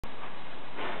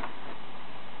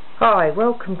Hi,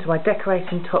 welcome to my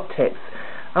decorating top tips.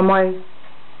 And my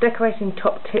decorating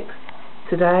top tip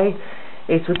today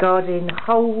is regarding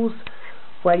holes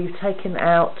where you've taken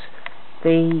out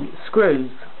the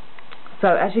screws. So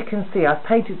as you can see, I've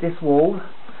painted this wall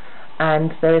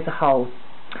and there is a hole.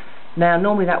 Now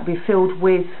normally that would be filled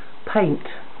with paint.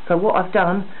 So what I've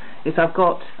done is I've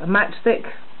got a matchstick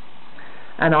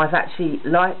and I've actually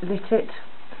lit it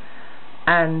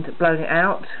and blown it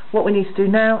out. What we need to do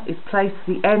now is place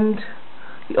the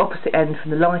opposite end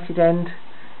from the lighted end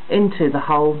into the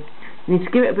hole. You need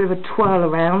to give it a bit of a twirl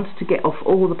around to get off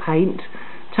all the paint.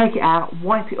 Take it out,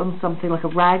 wipe it on something like a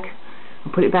rag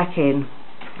and put it back in.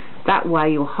 That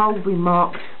way your hole will be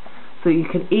marked so you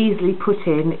can easily put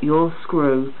in your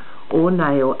screw or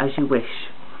nail as you wish,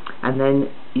 and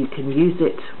then you can use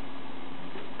it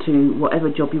to whatever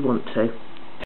job you want to.